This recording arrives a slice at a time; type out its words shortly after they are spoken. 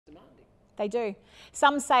They do.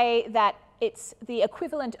 Some say that it's the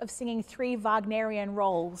equivalent of singing 3 Wagnerian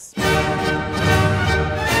roles.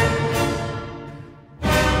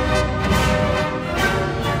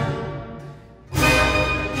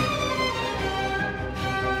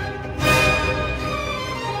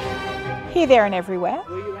 Here, there and everywhere.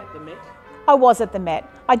 Were you at the Met? I was at the Met.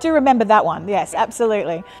 I do remember that one, yes,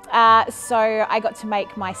 absolutely. So I got to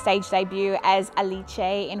make my stage debut as Alice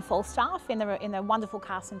in Falstaff in the wonderful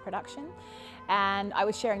cast and production. And I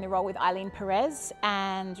was sharing the role with Eileen Perez,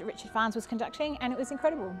 and Richard Farnes was conducting, and it was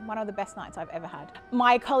incredible. One of the best nights I've ever had.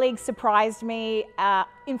 My colleagues surprised me.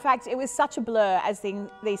 In fact, it was such a blur, as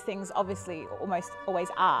these things obviously almost always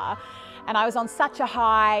are. And I was on such a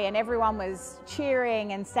high, and everyone was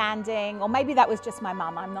cheering and standing, or maybe that was just my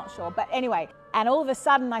mum, I'm not sure. But anyway, and all of a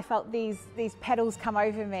sudden I felt these pedals come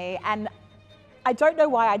over me, and I don't know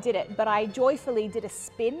why I did it, but I joyfully did a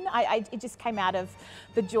spin. It just came out of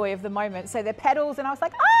the joy of the moment. So the pedals, and I was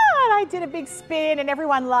like, ah, and I did a big spin, and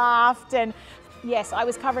everyone laughed. And yes, I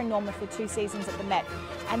was covering Norma for 2 seasons at the Met.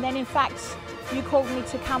 And then in fact, you called me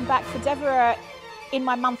to come back for Deborah in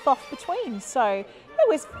my month off between. So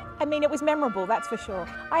it was memorable, that's for sure.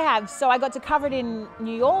 I have. So I got to cover it in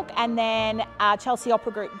New York, and then Chelsea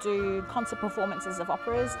Opera Group do concert performances of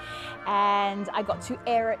operas, and I got to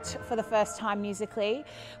air it for the first time musically,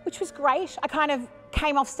 which was great. I kind of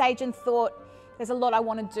came off stage and thought, there's a lot I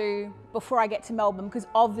want to do before I get to Melbourne, because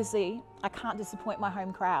obviously I can't disappoint my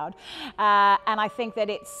home crowd. And I think that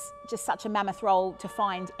it's just such a mammoth role to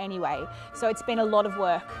find anyway. So it's been a lot of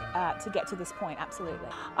work to get to this point, absolutely.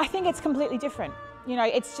 I think it's completely different. You know,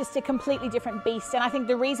 it's just a completely different beast. And I think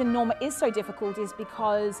the reason Norma is so difficult is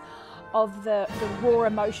because of the raw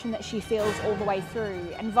emotion that she feels all the way through.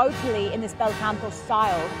 And vocally, in this bel canto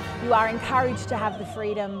style, you are encouraged to have the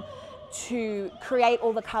freedom to create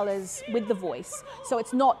all the colours with the voice. So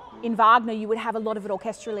it's not, in Wagner, you would have a lot of it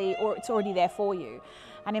orchestrally, or it's already there for you.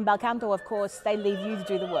 And in bel canto, of course, they leave you to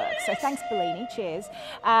do the work. So thanks, Bellini, cheers.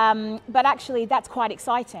 But actually, that's quite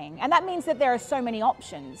exciting. And that means that there are so many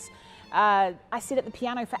options. I sit at the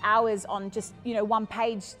piano for hours on just, one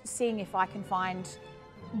page, seeing if I can find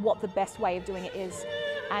what the best way of doing it is.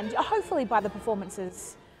 And hopefully by the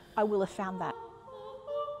performances, I will have found that.